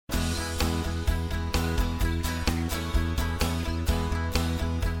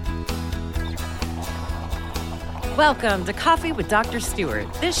Welcome to Coffee with Dr.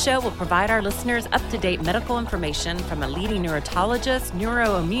 Stewart. This show will provide our listeners up-to-date medical information from a leading neurologist,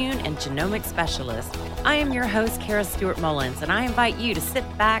 neuroimmune, and genomic specialist. I am your host, Kara Stewart Mullins, and I invite you to sit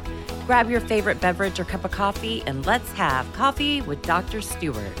back, grab your favorite beverage or cup of coffee, and let's have Coffee with Dr.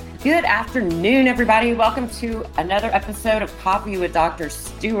 Stewart. Good afternoon, everybody. Welcome to another episode of Coffee with Dr.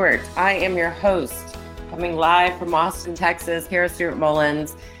 Stewart. I am your host, coming live from Austin, Texas, Kara Stewart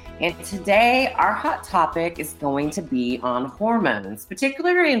Mullins. And today, our hot topic is going to be on hormones,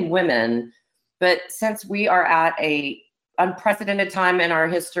 particularly in women. But since we are at a unprecedented time in our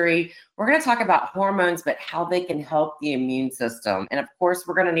history, we're going to talk about hormones, but how they can help the immune system. And of course,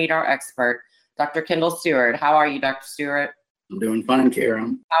 we're going to need our expert, Dr. Kendall Stewart. How are you, Dr. Stewart? I'm doing fine,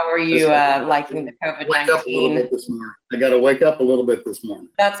 Karen. How are you liking the COVID-19? I got to wake up a little bit this morning.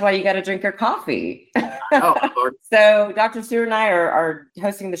 That's why you got to drink your coffee. So Dr. Stewart and I are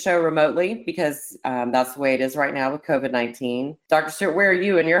hosting the show remotely because that's the way it is right now with COVID-19. Dr. Stewart, where are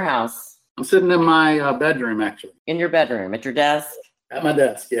you in your house? I'm sitting in my bedroom, actually. In your bedroom, at your desk? At my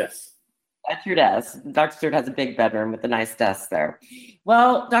desk, yes. At your desk. Dr. Stewart has a big bedroom with a nice desk there.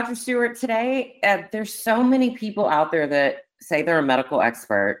 Well, Dr. Stewart, today, there's so many people out there that say they're a medical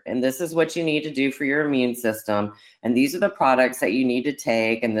expert, and this is what you need to do for your immune system, and these are the products that you need to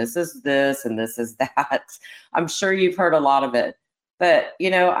take, and this is this, and this is that. I'm sure you've heard a lot of it, but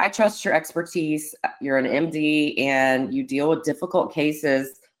I trust your expertise. You're an MD, and you deal with difficult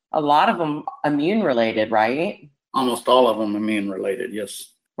cases, a lot of them immune related, right? Almost all of them immune related,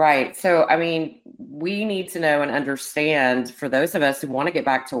 yes. Right. So, we need to know and understand, for those of us who want to get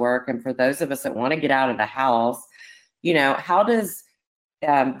back to work, and for those of us that want to get out of the house, how does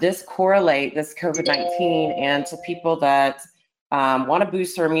this correlate, this COVID-19, and to people that want to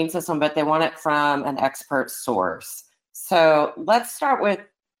boost their immune system, but they want it from an expert source? So let's start with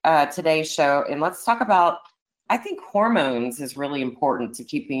today's show, and let's talk about, I think hormones is really important to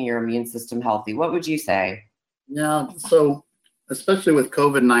keeping your immune system healthy. What would you say? Yeah, so especially with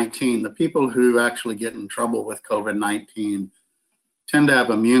COVID-19, the people who actually get in trouble with COVID-19 tend to have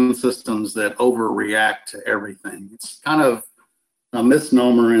immune systems that overreact to everything. It's kind of a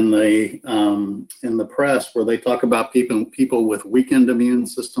misnomer in the press where they talk about people with weakened immune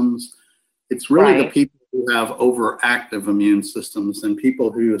systems. It's really the people who have overactive immune systems and people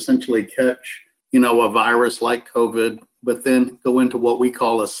who essentially catch, a virus like COVID, but then go into what we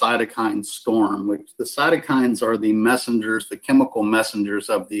call a cytokine storm, which the cytokines are the messengers, the chemical messengers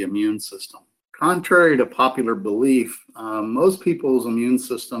of the immune system. Contrary to popular belief, most people's immune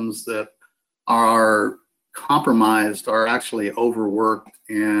systems that are compromised are actually overworked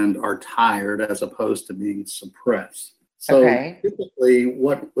and are tired as opposed to being suppressed. So typically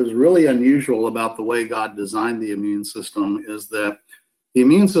what was really unusual about the way God designed the immune system is that the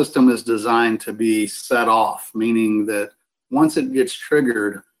immune system is designed to be set off, meaning that once it gets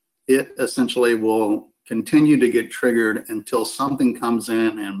triggered, it essentially will continue to get triggered until something comes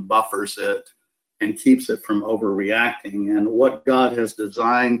in and buffers it and keeps it from overreacting. And what God has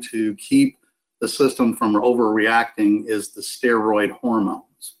designed to keep the system from overreacting is the steroid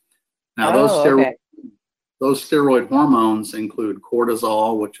hormones. Now, those steroid hormones include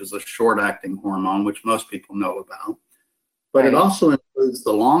cortisol, which is a short-acting hormone, which most people know about. But it also includes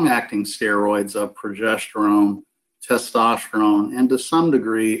the long-acting steroids of progesterone, testosterone, and to some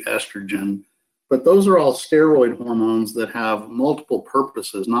degree, estrogen. But those are all steroid hormones that have multiple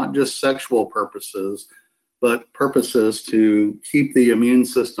purposes, not just sexual purposes, but purposes to keep the immune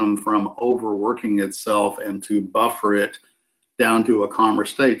system from overworking itself and to buffer it down to a calmer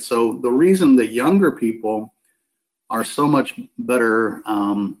state. So the reason that younger people are so much better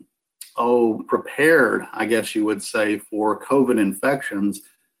prepared, I guess you would say, for COVID infections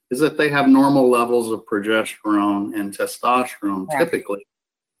is that they have normal levels of progesterone and testosterone typically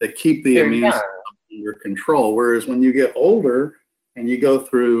that keep the immune system under control. Whereas when you get older and you go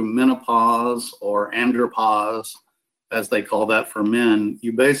through menopause or andropause, as they call that for men,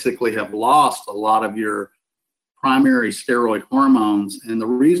 you basically have lost a lot of your primary steroid hormones. And the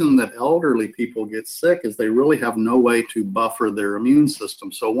reason that elderly people get sick is they really have no way to buffer their immune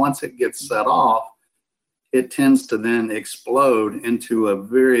system. So once it gets set off, it tends to then explode into a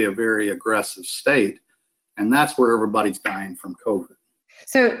very aggressive state. And that's where everybody's dying from COVID.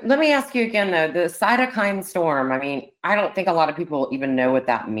 So let me ask you again, though, the cytokine storm, I don't think a lot of people even know what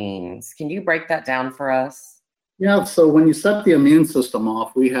that means. Can you break that down for us? Yeah, so when you set the immune system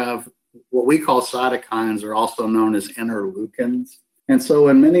off, we have what we call cytokines, are also known as interleukins. And so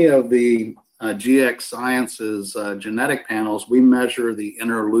in many of the GX Sciences genetic panels, we measure the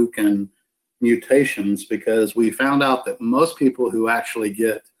interleukin mutations because we found out that most people who actually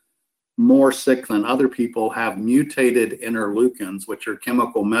get more sick than other people have mutated interleukins, which are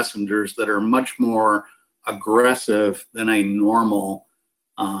chemical messengers that are much more aggressive than a normal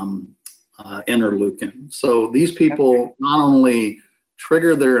interleukin. So these people not only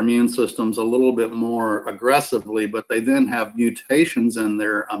trigger their immune systems a little bit more aggressively, but they then have mutations in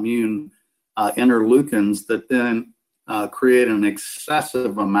their immune interleukins that then create an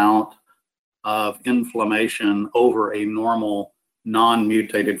excessive amount of inflammation over a normal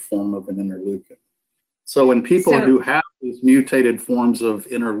non-mutated form of an interleukin. So in people who have these mutated forms of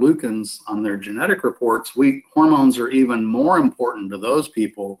interleukins on their genetic reports, hormones are even more important to those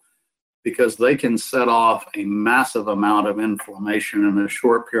people because they can set off a massive amount of inflammation in a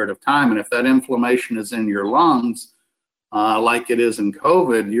short period of time. And if that inflammation is in your lungs, like it is in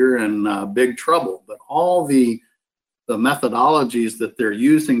COVID, you're in big trouble. But all the methodologies that they're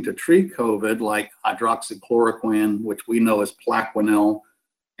using to treat COVID, like hydroxychloroquine, which we know is Plaquenil,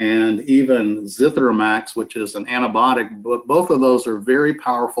 and even Zithromax, which is an antibiotic, both of those are very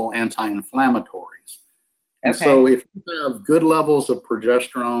powerful anti-inflammatories. And so if you have good levels of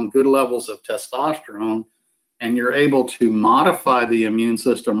progesterone, good levels of testosterone, and you're able to modify the immune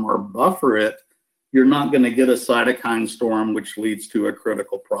system or buffer it, you're not going to get a cytokine storm, which leads to a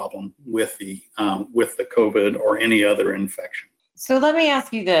critical problem with the COVID or any other infection. So let me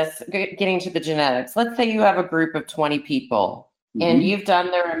ask you this, getting to the genetics. Let's say you have a group of 20 people and you've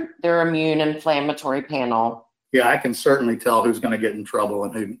done their immune inflammatory panel. Yeah, I can certainly tell who's going to get in trouble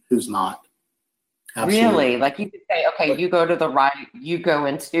and who's not. Absolutely. Really? Like you could say, okay, you go to the right, you go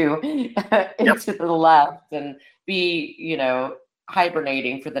into the left and be,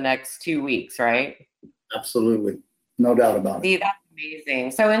 hibernating for the next 2 weeks, right? Absolutely. No doubt about it. See, that's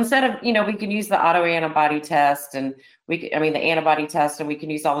amazing. So instead of, we can use the autoantibody test and the antibody test, and we can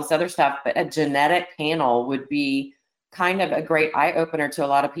use all this other stuff, but a genetic panel would be kind of a great eye opener to a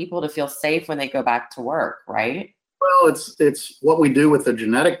lot of people to feel safe when they go back to work, right? Well, it's what we do with the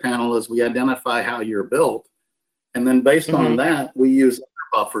genetic panel is we identify how you're built. And then based on that, we use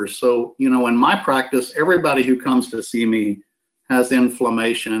other buffers. So, in my practice, everybody who comes to see me has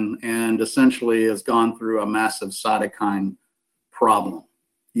inflammation and essentially has gone through a massive cytokine problem.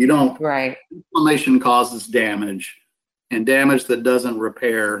 Inflammation causes damage, and damage that doesn't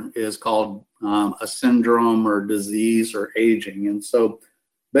repair is called a syndrome or disease or aging. And so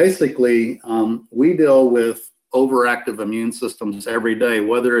basically, we deal with overactive immune systems every day,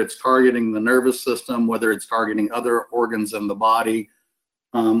 whether it's targeting the nervous system, whether it's targeting other organs in the body.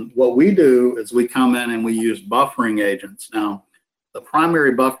 What we do is we come in and we use buffering agents. Now, the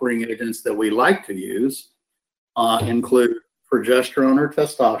primary buffering agents that we like to use include progesterone or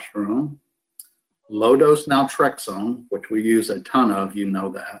testosterone, low-dose naltrexone, which we use a ton of,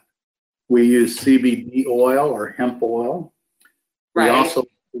 that. We use CBD oil or hemp oil. Right. We also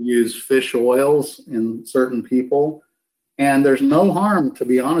use fish oils in certain people. And there's no harm, to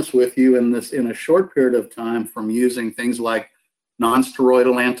be honest with you, in a short period of time from using things like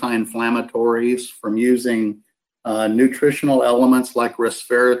non-steroidal anti-inflammatories, from using nutritional elements like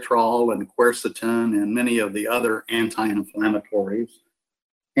resveratrol and quercetin and many of the other anti-inflammatories.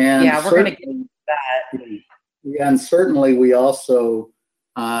 And we're going to get into that. Yeah, and certainly we also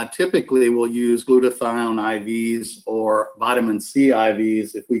typically will use glutathione IVs or vitamin C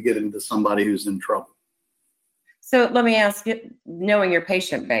IVs if we get into somebody who's in trouble. So let me ask you, knowing your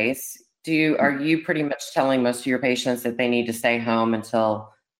patient base, are you pretty much telling most of your patients that they need to stay home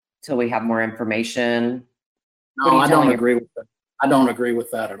until we have more information? No, I don't agree with that. I don't agree with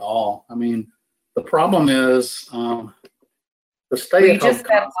that at all. I mean, the problem is the stay-at-home. You just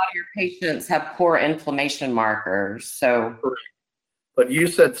said a lot of your patients have poor inflammation markers, so. But you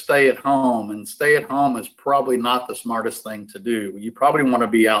said stay at home, and stay at home is probably not the smartest thing to do. You probably want to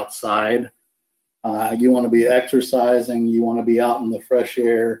be outside. You want to be exercising. You want to be out in the fresh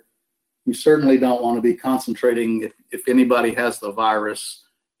air. You certainly don't want to be concentrating, if anybody has the virus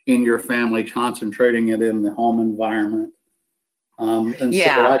in your family, concentrating it in the home environment. So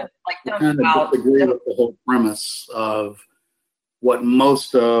I kind of disagree with the whole premise of what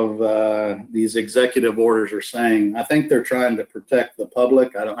most of these executive orders are saying. I think they're trying to protect the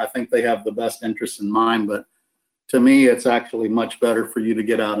public. I think they have the best interests in mind, but to me, it's actually much better for you to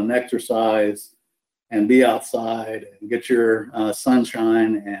get out and exercise and be outside and get your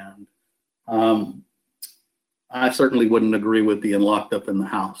sunshine. And I certainly wouldn't agree with being locked up in the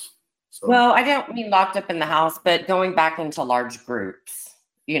house. So. Well, I don't mean locked up in the house, but going back into large groups.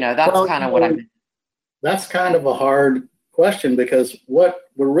 That's kind of what I mean. That's kind of a hard question, because we're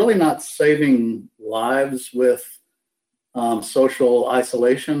really not saving lives with social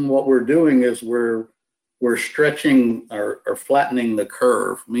isolation. What we're doing is we're we're stretching or flattening the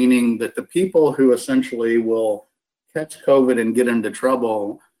curve, meaning that the people who essentially will catch COVID and get into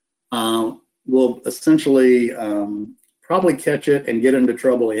trouble will essentially probably catch it and get into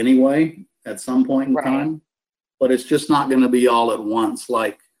trouble anyway at some point in time, but it's just not going to be all at once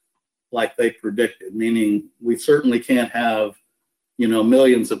like they predicted, meaning we certainly can't have,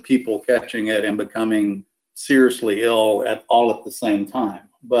 millions of people catching it and becoming seriously ill all at the same time.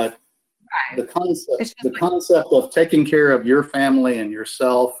 But the concept of taking care of your family and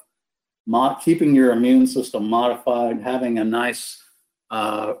yourself, keeping your immune system modified, having a nice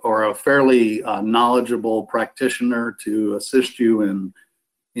or a fairly knowledgeable practitioner to assist you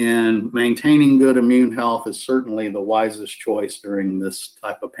in maintaining good immune health is certainly the wisest choice during this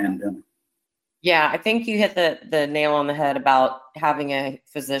type of pandemic. Yeah, I think you hit the nail on the head about having a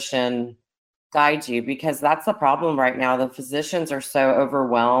physician guide you, because that's the problem right now. The physicians are so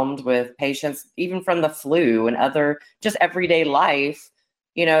overwhelmed with patients, even from the flu and other just everyday life.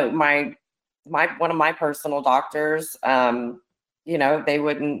 My one of my personal doctors, they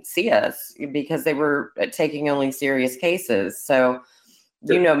wouldn't see us because they were taking only serious cases. So,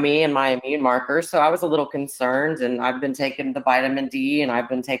 me and my immune markers. So I was a little concerned, and I've been taking the vitamin D and I've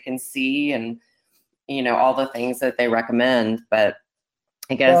been taking C and, all the things that they recommend. But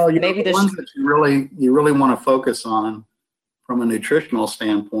I guess maybe the ones that you really want to focus on from a nutritional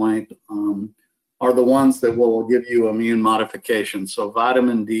standpoint are the ones that will give you immune modification. So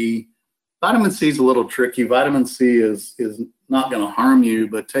vitamin D, vitamin C is a little tricky. Vitamin C is not going to harm you,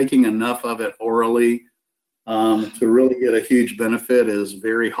 but taking enough of it orally to really get a huge benefit is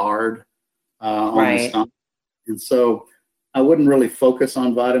very hard on the stomach. And so I wouldn't really focus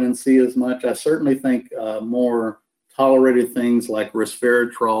on vitamin C as much. I certainly think more tolerated things like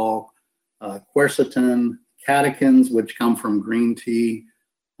resveratrol, quercetin, catechins, which come from green tea,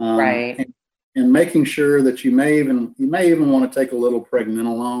 and making sure that you may even want to take a little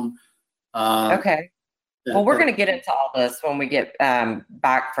pregnenolone. Okay. Well, we're going to get into all this when we get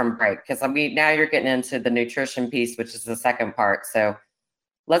back from break, because now you're getting into the nutrition piece, which is the second part. So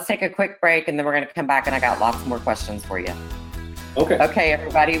let's take a quick break, and then we're going to come back, and I got lots more questions for you. Okay. Okay,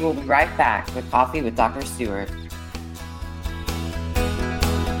 everybody, we'll be right back with Coffee with Dr. Stewart.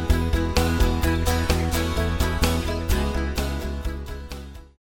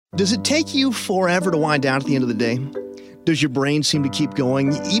 Does it take you forever to wind down at the end of the day? Does your brain seem to keep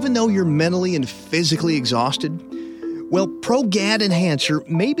going even though you're mentally and physically exhausted? Well, ProGAD Enhancer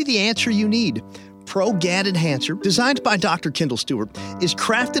may be the answer you need. ProGAD Enhancer, designed by Dr. Kendall Stewart, is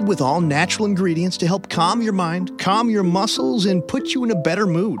crafted with all natural ingredients to help calm your mind, calm your muscles, and put you in a better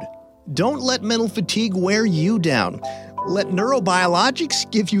mood. Don't let mental fatigue wear you down. Let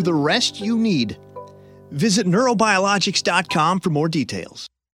Neurobiologics give you the rest you need. Visit neurobiologics.com for more details.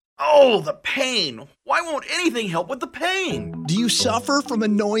 Oh, the pain. Why won't anything help with the pain? Do you suffer from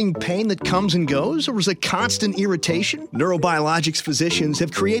annoying pain that comes and goes, or is it constant irritation? Neurobiologics physicians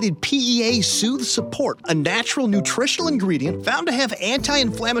have created PEA Soothe Support, a natural nutritional ingredient found to have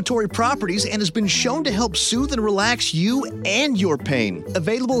anti-inflammatory properties and has been shown to help soothe and relax you and your pain.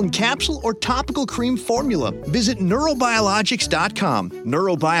 Available in capsule or topical cream formula. Visit neurobiologics.com.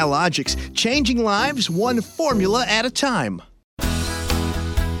 Neurobiologics, changing lives one formula at a time.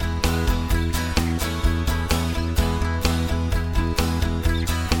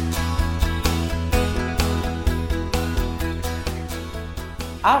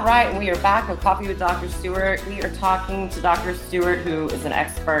 All right, and we are back with Coffee with Dr. Stewart. We are talking to Dr. Stewart, who is an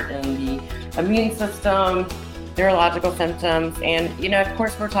expert in the immune system, neurological symptoms, and, of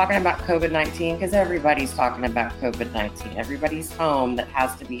course, we're talking about COVID-19 because everybody's talking about COVID-19. Everybody's home that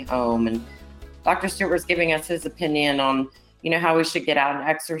has to be home, and Dr. Stewart was giving us his opinion on, how we should get out and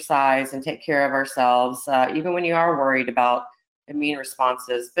exercise and take care of ourselves, even when you are worried about immune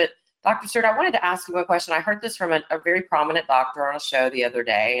responses. But Dr. Stewart, I wanted to ask you one question. I heard this from a very prominent doctor on a show the other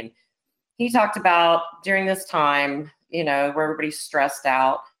day, and he talked about during this time, where everybody's stressed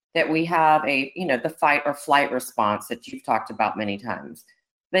out, that we have the fight or flight response that you've talked about many times.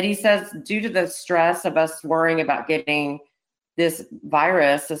 But he says due to the stress of us worrying about getting this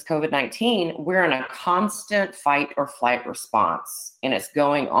virus, this COVID-19, we're in a constant fight or flight response, and it's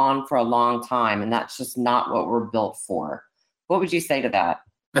going on for a long time, and that's just not what we're built for. What would you say to that?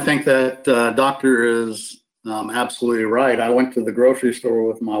 I think that doctor is absolutely right. I went to the grocery store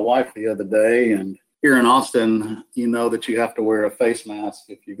with my wife the other day, and here in Austin, you know that you have to wear a face mask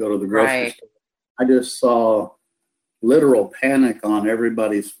if you go to the grocery store. I just saw literal panic on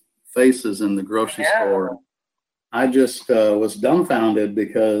everybody's faces in the grocery store. I just was dumbfounded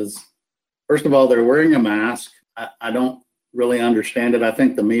because, first of all, they're wearing a mask. I don't really understand it. I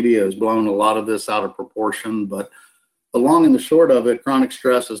think the media has blown a lot of this out of proportion, but the long and the short of it, chronic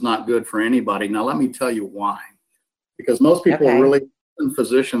stress is not good for anybody. Now, let me tell you why. Because most people really, and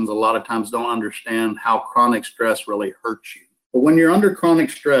physicians a lot of times don't understand how chronic stress really hurts you. But when you're under chronic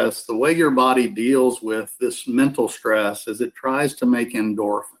stress, the way your body deals with this mental stress is it tries to make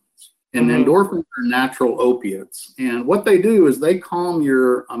endorphins. And endorphins are natural opiates. And what they do is they calm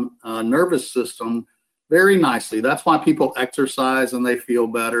your nervous system very nicely. That's why people exercise and they feel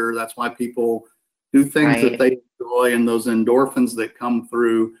better. That's why people do things that they enjoy, and those endorphins that come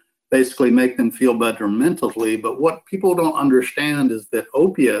through basically make them feel better mentally. But what people don't understand is that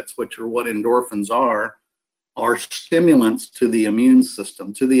opiates, which are what endorphins are stimulants to the immune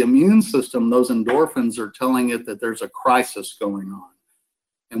system. To the immune system, those endorphins are telling it that there's a crisis going on.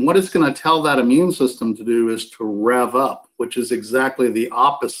 And what it's going to tell that immune system to do is to rev up, which is exactly the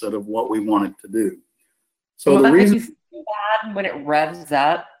opposite of what we want it to do. So the reason you feel bad when it revs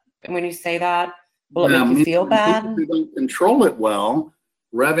up, and when you say that, will it make you feel bad? If you don't control it well,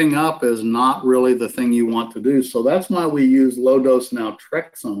 revving up is not really the thing you want to do. So that's why we use low-dose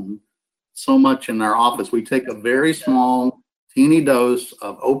naltrexone so much in our office. We take a very small, teeny dose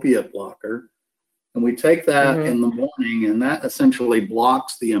of opiate blocker, and we take that in the morning, and that essentially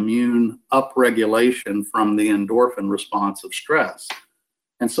blocks the immune upregulation from the endorphin response of stress.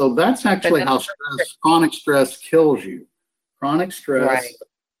 And so that's actually how chronic stress kills you. Chronic stress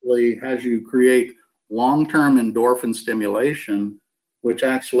actually has you create long-term endorphin stimulation, which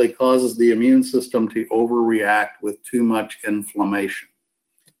actually causes the immune system to overreact with too much inflammation.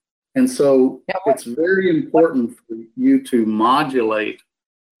 And so it's very important for you to modulate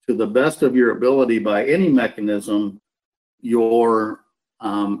to the best of your ability by any mechanism your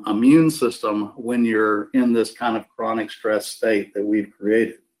immune system when you're in this kind of chronic stress state that we've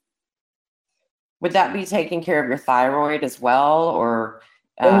created. Would that be taking care of your thyroid as well, or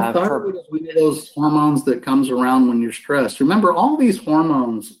thyroid is one of those hormones that comes around when you're stressed. Remember, all these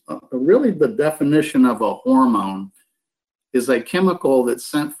hormones, really the definition of a hormone is a chemical that's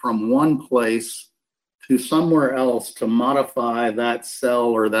sent from one place to somewhere else to modify that cell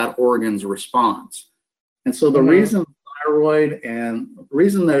or that organ's response. And so the reason thyroid and the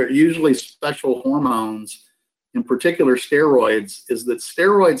reason they're usually special hormones, in particular steroids, is that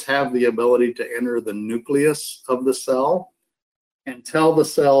steroids have the ability to enter the nucleus of the cell and tell the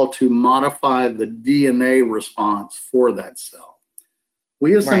cell to modify the DNA response for that cell.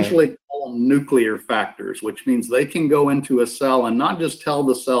 We essentially call them nuclear factors, which means they can go into a cell and not just tell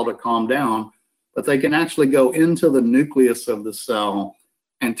the cell to calm down, but they can actually go into the nucleus of the cell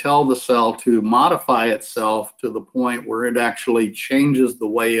and tell the cell to modify itself to the point where it actually changes the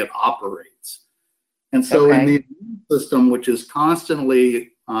way it operates. And so in the immune system, which is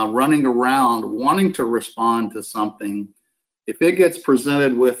constantly running around wanting to respond to something, if it gets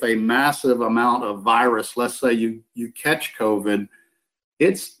presented with a massive amount of virus, let's say you catch COVID,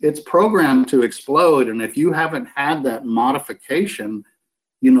 it's programmed to explode. And if you haven't had that modification,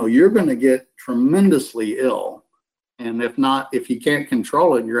 you're going to get tremendously ill. And if you can't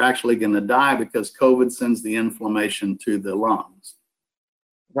control it, you're actually going to die because COVID sends the inflammation to the lungs.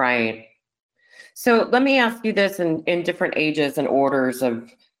 Right. So let me ask you this in different ages and orders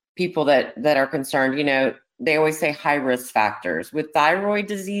of people that are concerned. They always say high risk factors. Would thyroid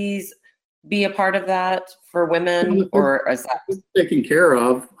disease be a part of that for women, or is that taken care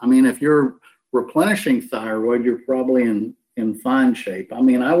of? I mean, if you're replenishing thyroid, you're probably in fine shape. I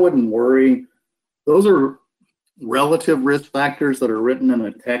mean, I wouldn't worry. Those are relative risk factors that are written in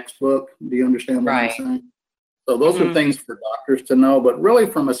a textbook. Do you understand what I'm saying? So those are things for doctors to know, but really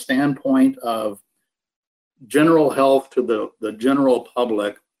from a standpoint of general health to the general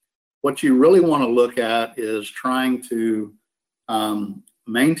public, what you really want to look at is trying to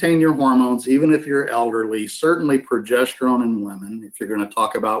maintain your hormones, even if you're elderly. Certainly progesterone in women, if you're going to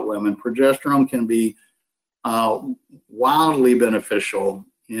talk about women, progesterone can be wildly beneficial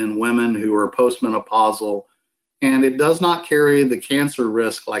in women who are postmenopausal, and it does not carry the cancer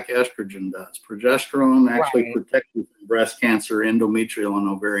risk like estrogen does. Progesterone actually protects you from breast cancer, endometrial, and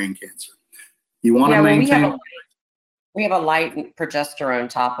ovarian cancer. You want to maintain. We have a light progesterone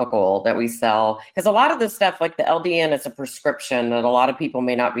topical that we sell, because a lot of this stuff, like the LDN, is a prescription that a lot of people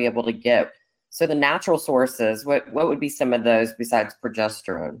may not be able to get. So the natural sources, what would be some of those besides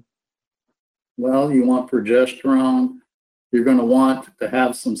progesterone? Well, you want progesterone. You're going to want to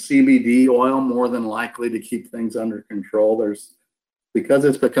have some CBD oil, more than likely, to keep things under control. Because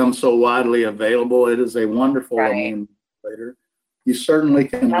it's become so widely available, it is a wonderful immune regulator. You certainly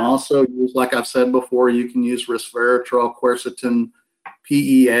can also use, like I've said before, you can use resveratrol, quercetin,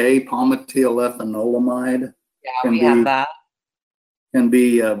 PEA, palmitoylethanolamide. Yeah, we have that. can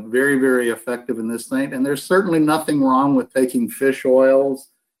be very, very effective in this thing. And there's certainly nothing wrong with taking fish oils.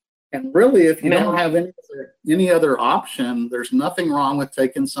 And really, if you don't have any other option, there's nothing wrong with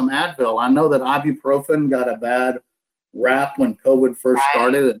taking some Advil. I know that ibuprofen got a bad rap when COVID first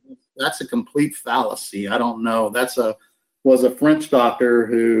started. That's a complete fallacy. I don't know. Was a French doctor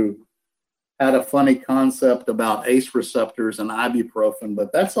who had a funny concept about ACE receptors and ibuprofen,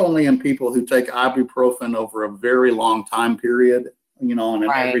 but that's only in people who take ibuprofen over a very long time period, on an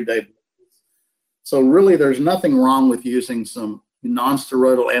everyday basis. So really, there's nothing wrong with using some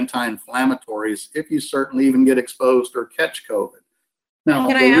non-steroidal anti-inflammatories if you certainly even get exposed or catch COVID. Now,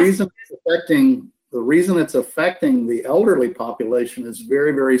 the reason it's affecting the elderly population is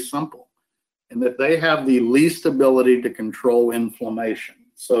very, very simple, in that they have the least ability to control inflammation.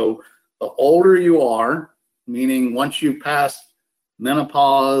 So the older you are, meaning once you've passed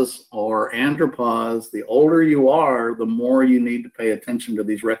menopause or andropause, the older you are, the more you need to pay attention to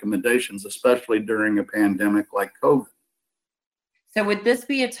these recommendations, especially during a pandemic like COVID. So would this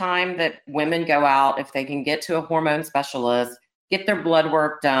be a time that women go out, if they can get to a hormone specialist, get their blood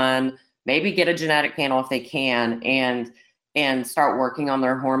work done, maybe get a genetic panel if they can, and start working on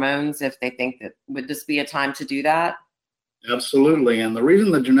their hormones if they think that, would this be a time to do that? Absolutely. And the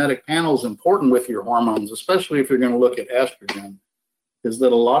reason the genetic panel is important with your hormones, especially if you're going to look at estrogen, is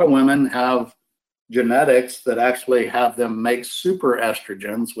that a lot of women have genetics that actually have them make super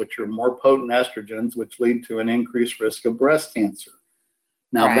estrogens, which are more potent estrogens, which lead to an increased risk of breast cancer.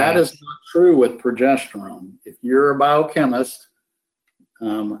 Now, that is not true with progesterone. If you're a biochemist,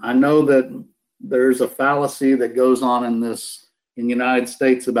 I know that there's a fallacy that goes on in the United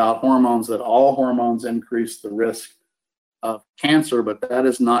States about hormones, that all hormones increase the risk of cancer, but that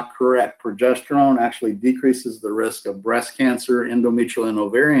is not correct. Progesterone actually decreases the risk of breast cancer, endometrial and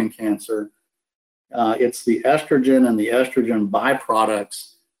ovarian cancer. It's the estrogen and the estrogen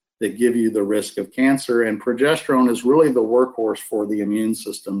byproducts that give you the risk of cancer. And progesterone is really the workhorse for the immune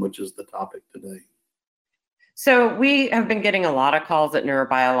system, which is the topic today. So we have been getting a lot of calls at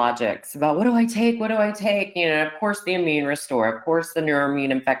Neurobiologics about what do I take? What do I take? Of course, the immune restore, of course, the neuroimmune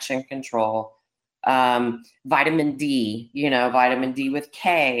infection control, vitamin D, vitamin D with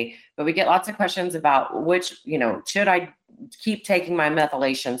K. But we get lots of questions about which, should I keep taking my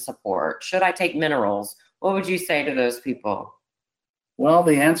methylation support? Should I take minerals? What would you say to those people? Well,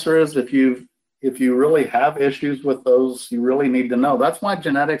 the answer is if you really have issues with those, you really need to know. That's why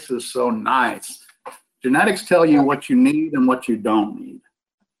genetics is so nice. Genetics tell you what you need and what you don't need.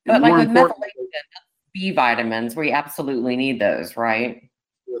 But like with methylation, B vitamins, we absolutely need those, right?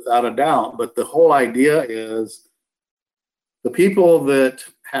 Without a doubt. But the whole idea is the people that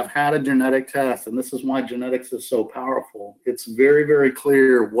have had a genetic test, and this is why genetics is so powerful, it's very, very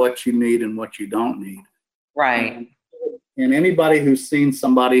clear what you need and what you don't need. Right. And anybody who's seen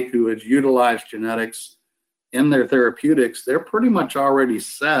somebody who has utilized genetics in their therapeutics, they're pretty much already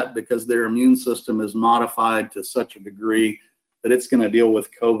set because their immune system is modified to such a degree that it's going to deal with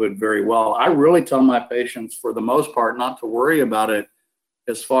COVID very well. I really tell my patients, for the most part, not to worry about it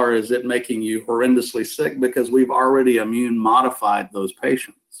as far as it making you horrendously sick, because we've already immune modified those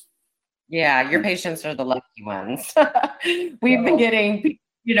patients. Yeah, your patients are the lucky ones. We've been getting,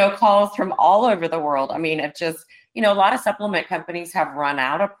 calls from all over the world. I mean, it just, a lot of supplement companies have run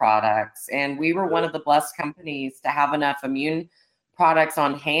out of products, and we were one of the blessed companies to have enough immune products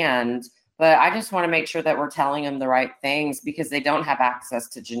on hand. But I just want to make sure that we're telling them the right things because they don't have access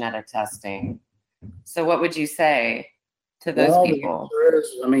to genetic testing. So what would you say to those people?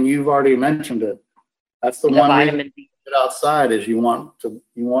 You've already mentioned it. That's the one vitamin D. Get outside is you want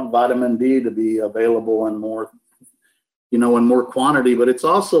vitamin D to be available in more, in more quantity, but it's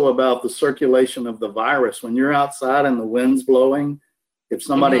also about the circulation of the virus. When you're outside and the wind's blowing, if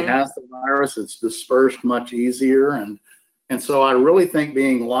somebody has the virus, it's dispersed much easier. And so I really think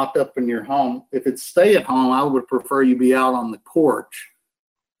being locked up in your home, if it's stay at home, I would prefer you be out on the porch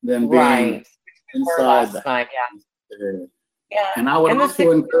than being inside the house. Yeah. And I would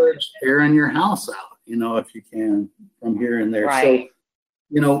also encourage airing your house out, if you can, from here and there. Right.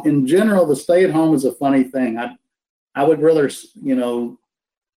 So, in general, the stay at home is a funny thing. I would rather,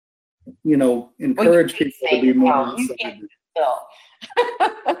 encourage people to be more outside.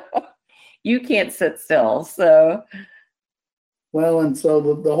 You can't sit still. So. Well, and so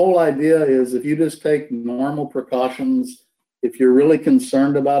the whole idea is if you just take normal precautions, if you're really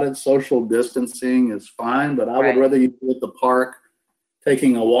concerned about it, social distancing is fine, but I would rather you be at the park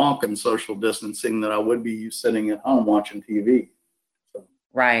taking a walk and social distancing than I would be you sitting at home watching TV. So.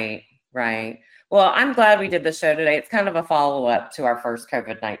 Right. Well, I'm glad we did the show today. It's kind of a follow-up to our first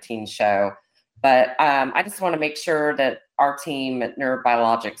COVID-19 show. But I just want to make sure that our team at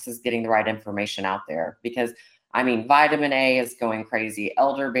Neurobiologics is getting the right information out there, because I mean, vitamin A is going crazy,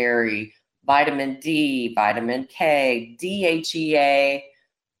 elderberry, vitamin D, vitamin K, DHEA,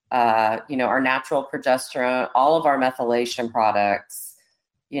 our natural progesterone, all of our methylation products,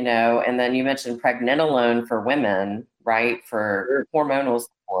 and then you mentioned pregnenolone for women, right? For hormonal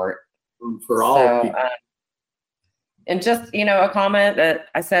support. For all people. And just, a comment that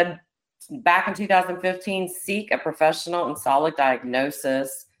I said back in 2015, seek a professional and solid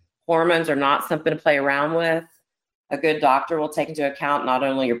diagnosis. Hormones are not something to play around with. A good doctor will take into account not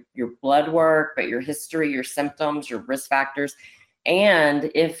only your blood work, but your history, your symptoms, your risk factors.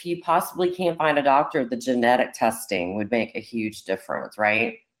 And if you possibly can't find a doctor, the genetic testing would make a huge difference,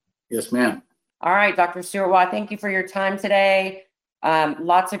 right? Yes, ma'am. All right, Dr. Stewart. Well, I thank you for your time today.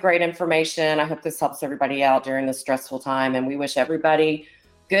 Lots of great information. I hope this helps everybody out during this stressful time. And we wish everybody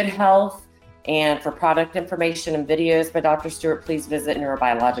good health. And for product information and videos by Dr. Stewart, please visit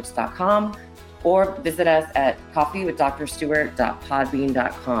neurobiologics.com or visit us at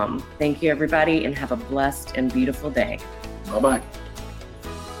coffeewithdrstewart.podbean.com. Thank you, everybody, and have a blessed and beautiful day. Bye-bye.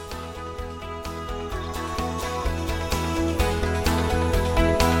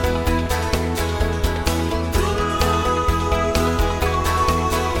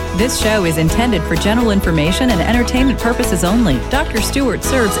 This show is intended for general information and entertainment purposes only. Dr. Stewart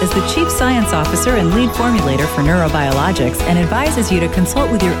serves as the Chief Science Officer and lead formulator for Neurobiologics and advises you to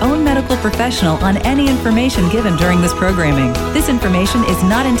consult with your own medical professional on any information given during this programming. This information is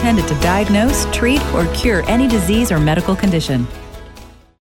not intended to diagnose, treat, or cure any disease or medical condition.